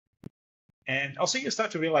And also you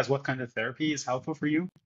start to realize what kind of therapy is helpful for you,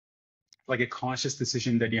 like a conscious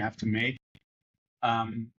decision that you have to make.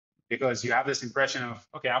 Um, because you have this impression of,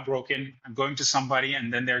 okay, I'm broken, I'm going to somebody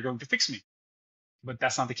and then they're going to fix me. But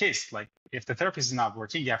that's not the case. Like if the therapist is not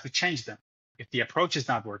working, you have to change them. If the approach is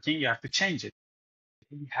not working, you have to change it.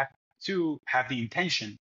 You have to have the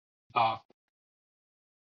intention of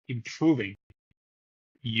improving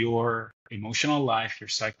your emotional life, your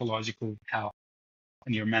psychological health,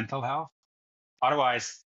 and your mental health.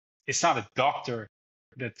 Otherwise, it's not a doctor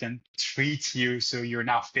that can treat you so you're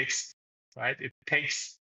now fixed, right? It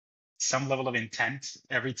takes some level of intent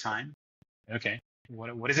every time. Okay,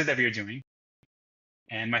 what is it that we're doing?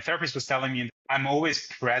 And my therapist was telling me I'm always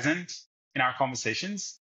present in our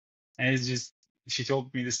conversations. And it's just, she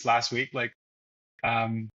told me this last week, like,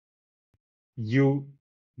 um, you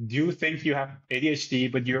do think you have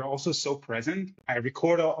ADHD, but you're also so present. I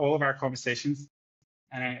record all of our conversations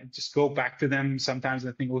and I just go back to them sometimes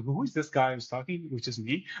and I think, well, who is this guy who's talking? Which is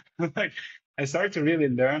me. Like I started to really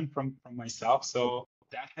learn from myself. So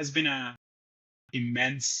that has been a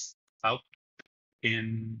immense help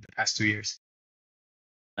in the past 2 years.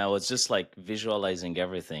 I was just like visualizing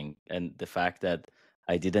everything, and the fact that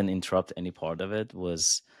I didn't interrupt any part of it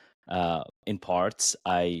was, in parts,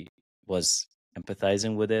 I was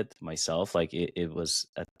empathizing with it myself. Like it was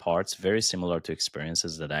at parts very similar to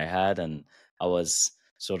experiences that I had, and I was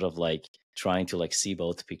sort of like trying to like see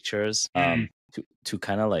both pictures, Mm, to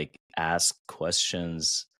kind of like ask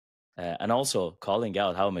questions, and also calling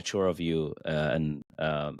out how mature of you. And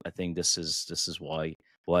I think this is why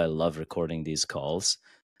I love recording these calls,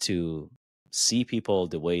 to see people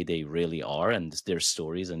the way they really are and their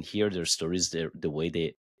stories, and hear their stories the way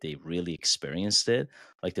they really experienced it.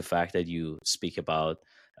 Like the fact that you speak about,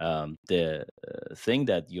 the thing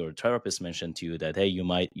that your therapist mentioned to you, that hey,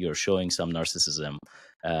 you're showing some narcissism,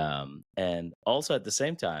 and also at the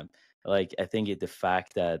same time, like I think the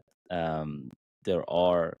fact that, there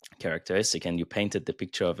are characteristic, and you painted the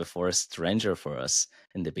picture of a forest ranger for us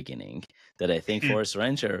in the beginning, that I think mm, forest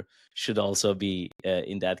ranger should also be,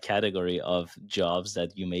 in that category of jobs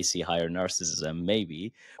that you may see higher narcissism,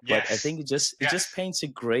 maybe. But I yes, think it just yes, paints a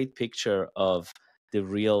great picture of the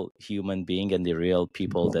real human being and the real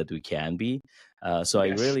people that we can be. So I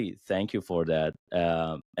yes. really thank you for that.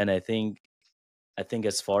 And I think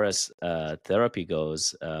as far as therapy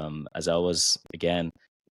goes, as I was again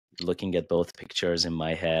looking at both pictures in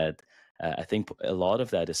my head, I think a lot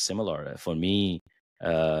of that is similar for me.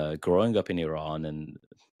 Growing up in Iran, and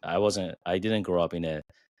I didn't grow up in a,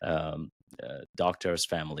 um, doctor's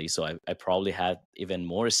family, so I probably had even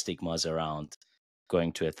more stigmas around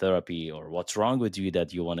going to a therapy, or what's wrong with you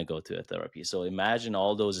that you want to go to a therapy. So imagine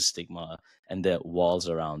all those stigma and the walls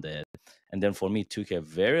around it. And then for me, it took a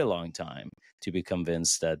very long time to be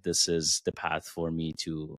convinced that this is the path for me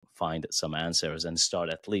to find some answers and start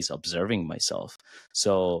at least observing myself.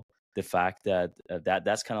 So the fact that,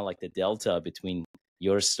 that's kind of like the delta between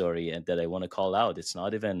your story and that I want to call out. It's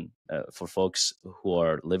not even, for folks who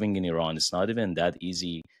are living in Iran, it's not even that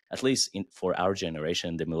easy, at least for our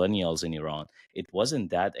generation, the millennials in Iran. It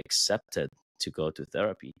wasn't that accepted to go to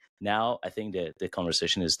therapy. Now I think the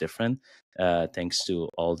conversation is different, thanks to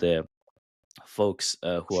all the folks,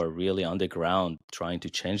 who are really on the ground trying to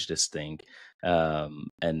change this thing,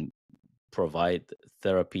 and provide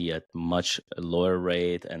therapy at much lower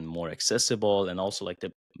rate and more accessible, and also like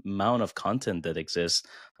the amount of content that exists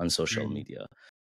on social Mm. media.